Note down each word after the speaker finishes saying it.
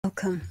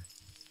Welcome.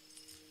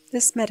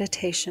 This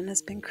meditation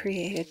has been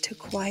created to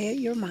quiet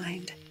your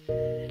mind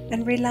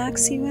and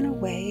relax you in a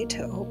way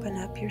to open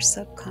up your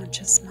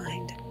subconscious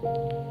mind.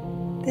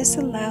 This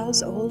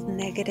allows old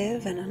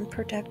negative and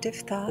unproductive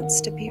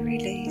thoughts to be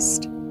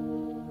released,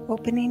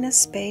 opening a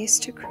space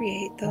to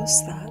create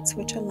those thoughts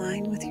which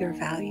align with your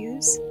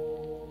values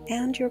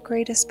and your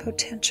greatest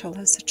potential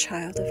as a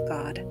child of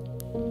God.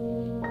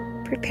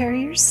 Prepare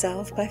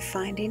yourself by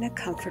finding a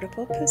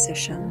comfortable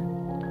position,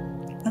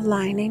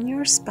 aligning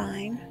your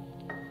spine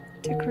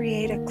to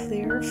create a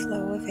clear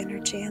flow of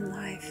energy and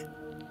life.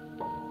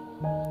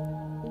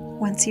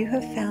 Once you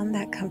have found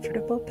that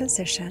comfortable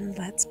position,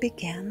 let's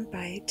begin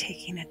by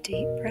taking a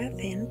deep breath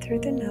in through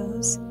the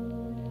nose,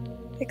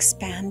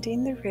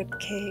 expanding the rib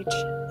cage,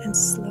 and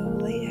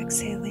slowly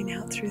exhaling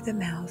out through the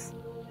mouth,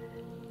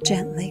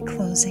 gently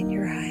closing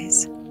your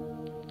eyes.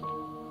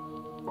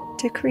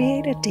 To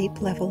create a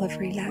deep level of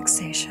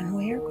relaxation,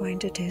 we are going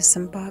to do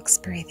some box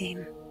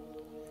breathing.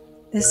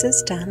 This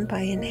is done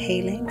by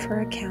inhaling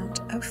for a count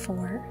of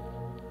 4,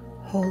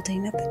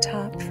 holding at the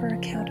top for a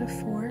count of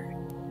 4,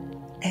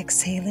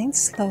 exhaling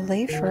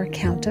slowly for a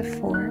count of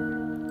 4,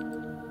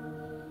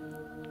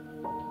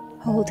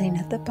 holding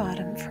at the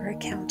bottom for a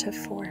count of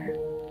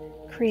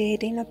 4,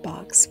 creating a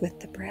box with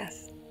the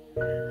breath.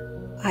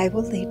 I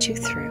will lead you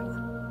through.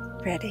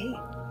 Ready?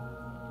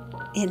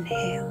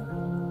 Inhale,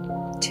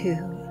 2,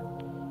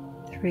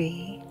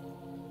 3,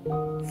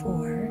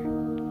 4,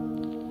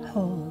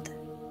 hold,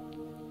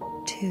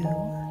 2,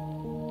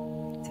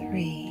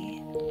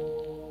 3,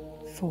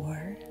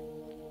 4,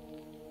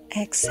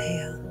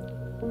 exhale,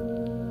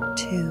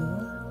 2,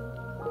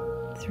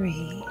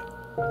 3,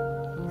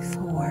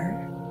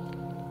 4,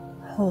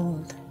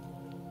 hold,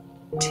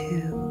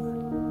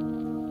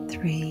 2,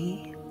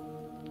 3,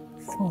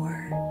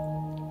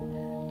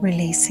 4,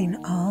 releasing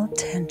all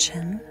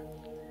tension.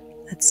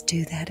 Let's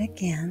do that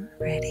again.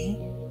 Ready?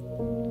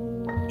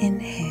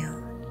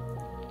 Inhale,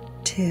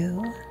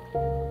 2,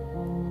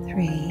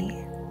 3,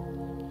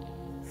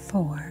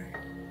 4,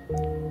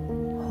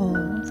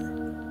 hold,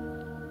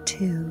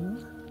 2,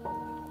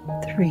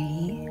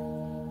 3,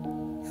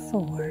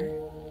 4,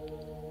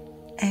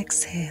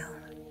 exhale,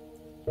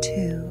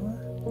 2,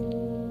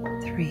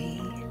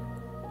 3,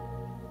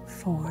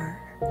 4,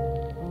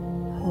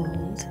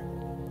 hold,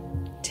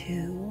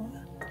 2,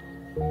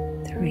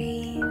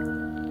 3,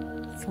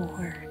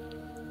 4.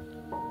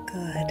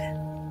 Good.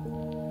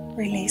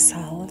 Release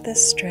all of the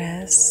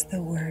stress,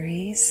 the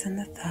worries, and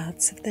the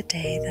thoughts of the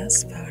day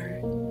thus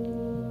far,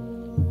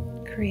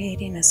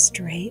 creating a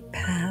straight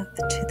path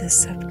to the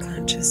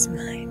subconscious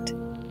mind.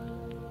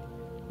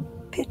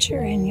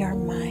 Picture in your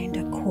mind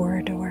a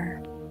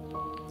corridor,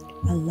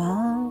 a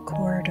long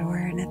corridor,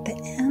 and at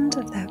the end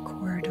of that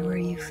corridor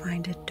you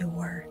find a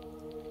door.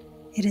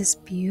 It is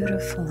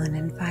beautiful and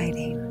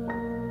inviting.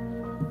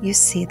 You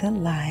see the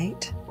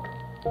light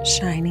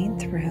shining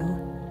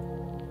through.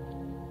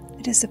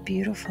 It is a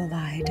beautiful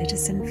light. It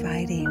is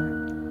inviting,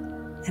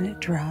 and it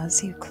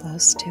draws you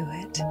close to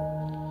it.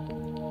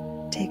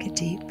 Take a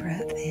deep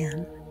breath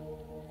in,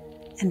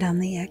 and on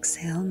the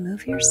exhale,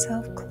 move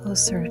yourself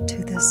closer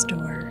to this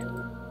door.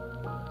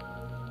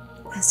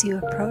 As you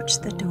approach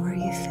the door,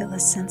 you feel a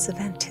sense of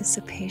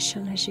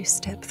anticipation as you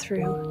step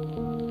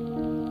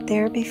through.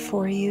 There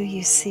before you,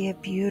 you see a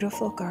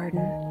beautiful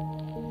garden.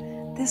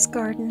 This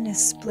garden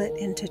is split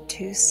into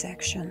 2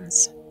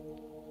 sections.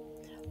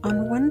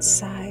 On one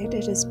side,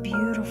 it is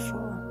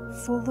beautiful,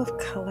 full of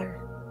color.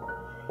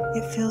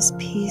 It feels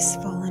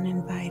peaceful and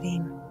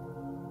inviting.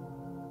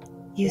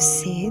 You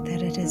see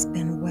that it has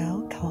been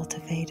well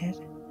cultivated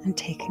and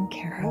taken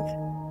care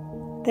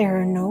of. There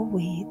are no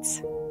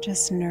weeds,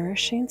 just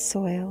nourishing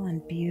soil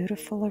and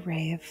beautiful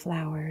array of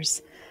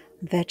flowers,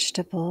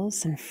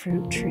 vegetables, and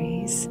fruit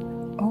trees,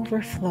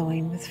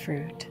 overflowing with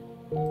fruit.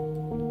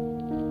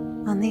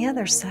 On the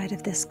other side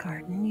of this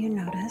garden, you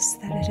notice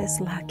that it is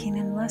lacking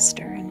in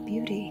luster and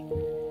beauty.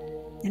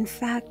 In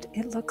fact,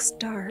 it looks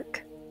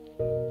dark.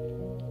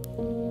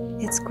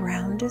 Its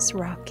ground is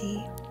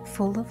rocky,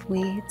 full of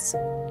weeds.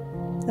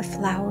 The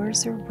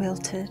flowers are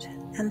wilted,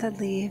 and the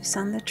leaves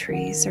on the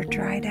trees are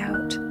dried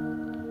out,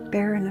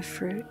 barren of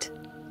fruit.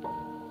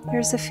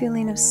 There's a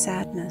feeling of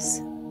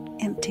sadness,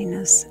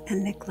 emptiness,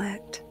 and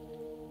neglect.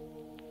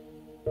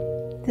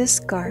 This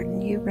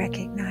garden you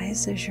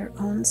recognize as your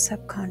own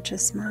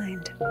subconscious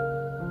mind.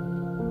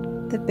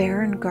 The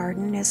barren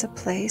garden is a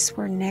place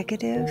where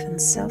negative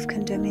and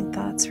self-condemning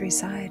thoughts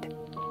reside,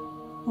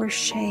 where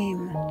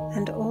shame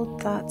and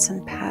old thoughts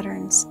and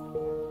patterns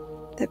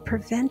that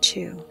prevent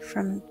you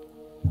from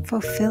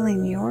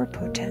fulfilling your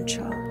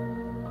potential.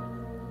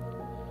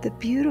 The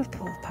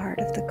beautiful part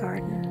of the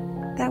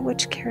garden, that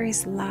which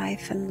carries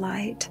life and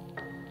light,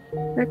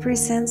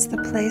 represents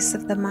the place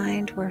of the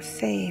mind where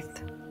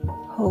faith,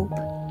 hope,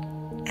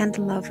 and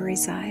love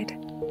reside.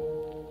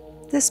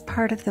 This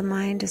part of the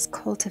mind is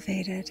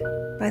cultivated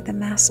by the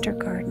Master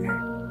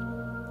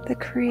Gardener, the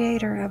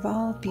creator of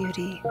all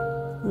beauty,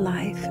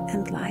 life,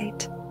 and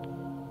light.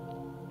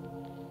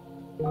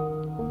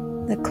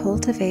 The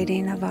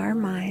cultivating of our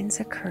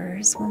minds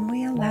occurs when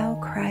we allow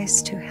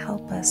Christ to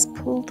help us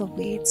pull the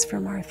weeds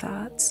from our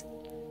thoughts,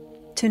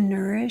 to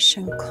nourish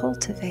and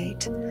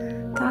cultivate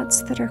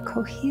thoughts that are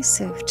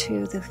cohesive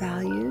to the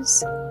values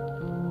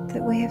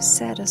that we have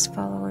set as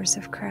followers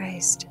of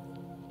Christ.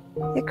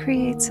 It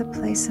creates a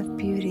place of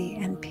beauty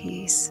and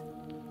peace.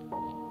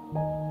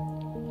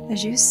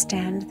 As you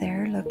stand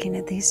there looking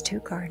at these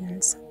two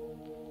gardens,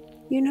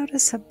 you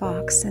notice a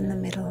box in the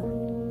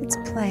middle. It's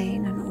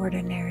plain and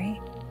ordinary.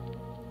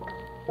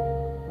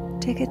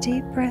 Take a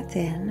deep breath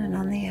in, and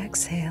on the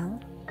exhale,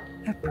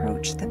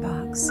 approach the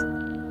box.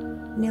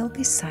 Kneel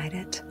beside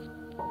it.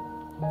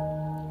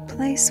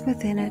 Place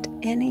within it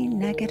any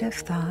negative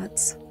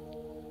thoughts,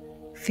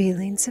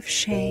 feelings of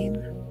shame,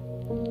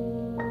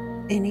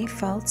 any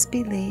false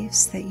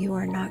beliefs that you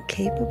are not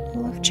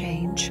capable of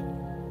change,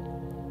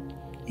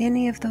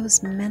 any of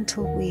those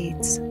mental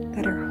weeds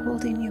that are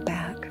holding you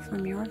back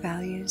from your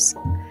values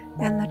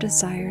and the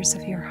desires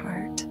of your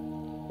heart.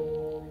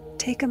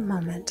 Take a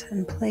moment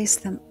and place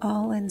them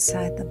all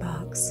inside the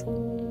box.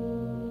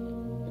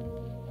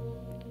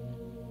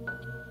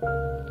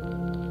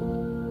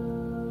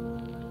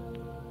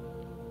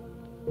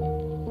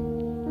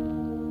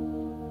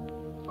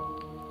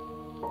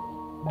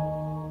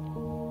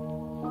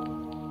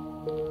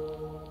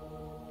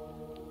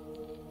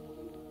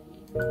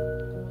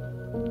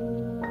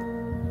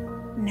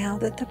 Now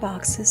that the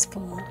box is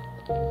full,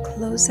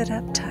 close it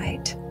up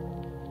tight.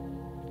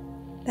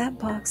 That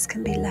box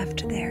can be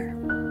left there.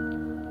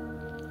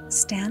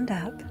 Stand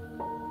up,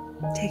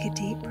 take a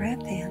deep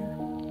breath in,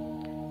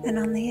 and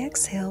on the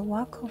exhale,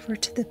 walk over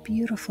to the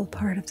beautiful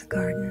part of the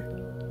garden.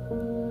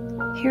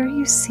 Here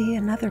you see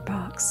another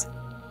box.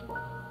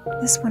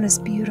 This one is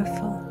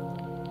beautiful.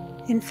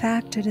 In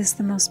fact, it is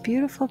the most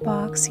beautiful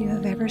box you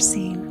have ever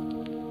seen.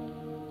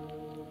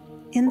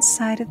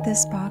 Inside of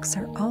this box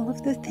are all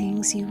of the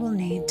things you will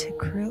need to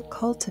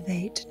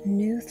cultivate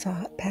new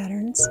thought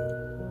patterns,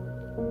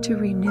 to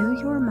renew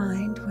your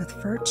mind with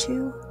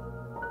virtue,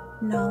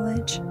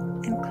 knowledge,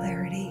 and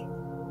clarity.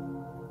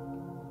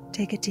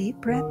 Take a deep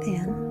breath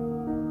in,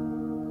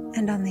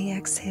 and on the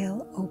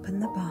exhale,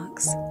 open the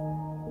box.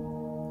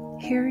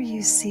 Here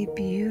you see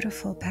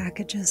beautiful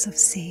packages of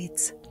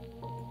seeds,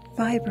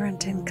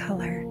 vibrant in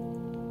color,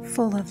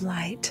 full of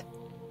light.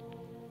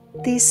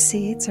 These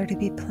seeds are to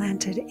be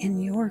planted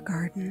in your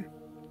garden.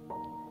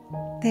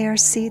 They are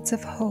seeds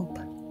of hope,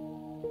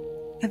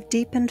 of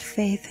deepened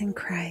faith in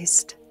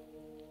Christ,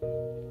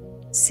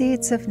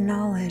 seeds of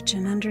knowledge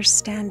and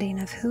understanding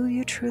of who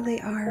you truly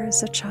are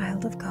as a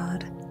child of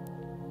God,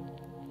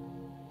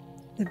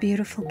 the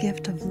beautiful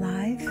gift of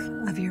life,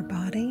 of your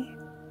body,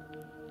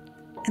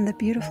 and the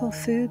beautiful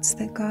foods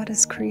that God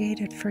has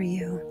created for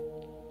you.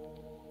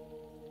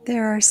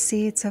 There are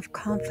seeds of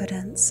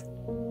confidence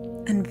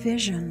and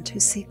vision to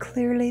see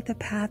clearly the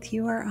path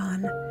you are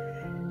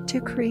on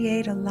to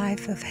create a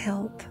life of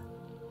health,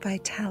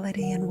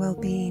 vitality, and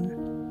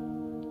well-being.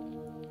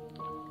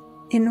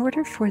 In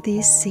order for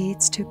these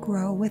seeds to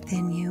grow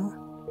within you,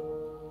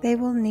 they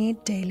will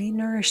need daily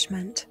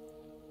nourishment,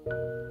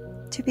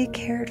 to be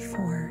cared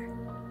for,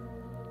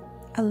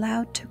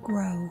 allowed to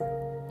grow.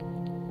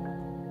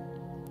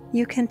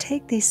 You can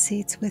take these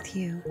seeds with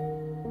you.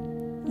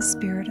 The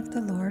Spirit of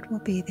the Lord will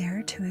be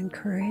there to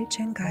encourage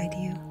and guide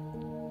you.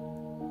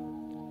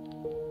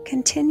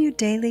 Continue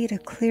daily to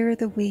clear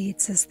the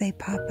weeds as they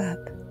pop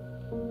up.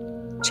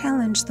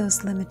 Challenge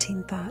those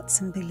limiting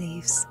thoughts and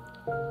beliefs.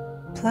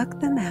 Pluck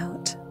them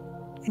out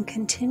and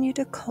continue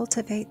to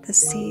cultivate the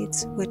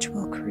seeds which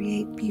will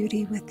create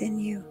beauty within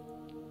you.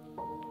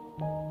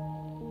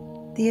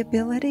 The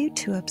ability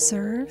to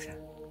observe,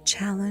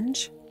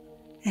 challenge,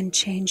 and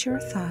change your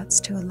thoughts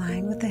to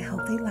align with a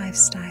healthy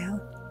lifestyle,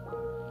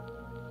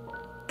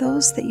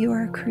 those that you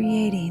are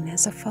creating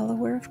as a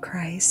follower of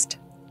Christ,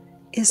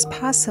 is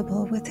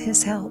possible with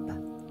His help,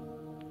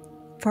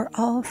 for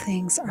all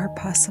things are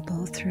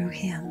possible through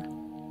Him.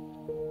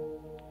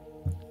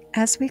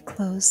 As we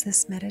close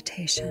this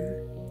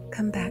meditation,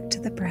 come back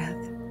to the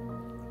breath.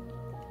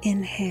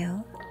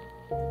 Inhale,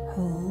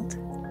 hold,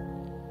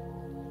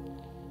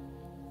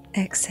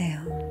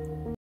 exhale.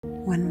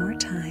 One more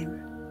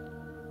time.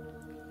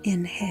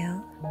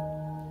 Inhale,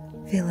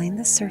 feeling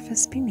the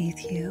surface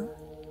beneath you.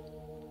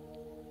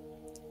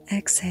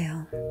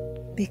 Exhale,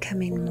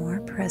 becoming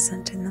more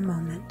present in the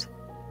moment.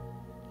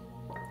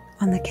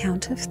 On the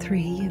count of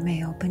 3, you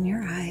may open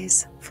your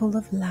eyes, full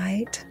of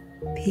light,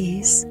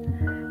 peace,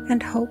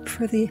 and hope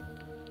for the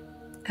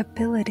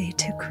ability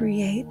to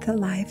create the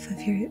life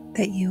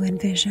that you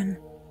envision.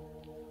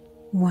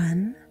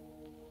 1,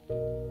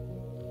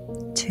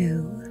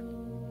 2,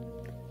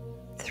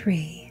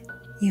 3.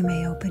 You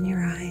may open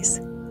your eyes.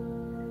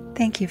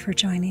 Thank you for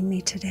joining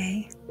me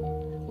today.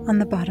 On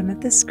the bottom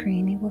of the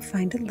screen, you will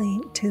find a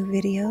link to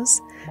videos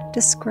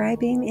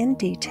describing in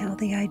detail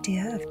the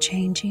idea of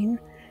changing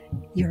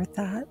your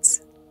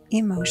thoughts,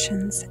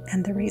 emotions,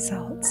 and the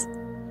results.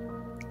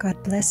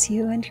 God bless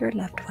you and your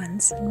loved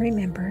ones, and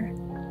remember,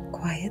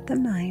 quiet the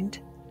mind,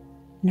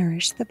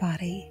 nourish the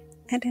body,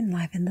 and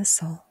enliven the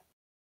soul.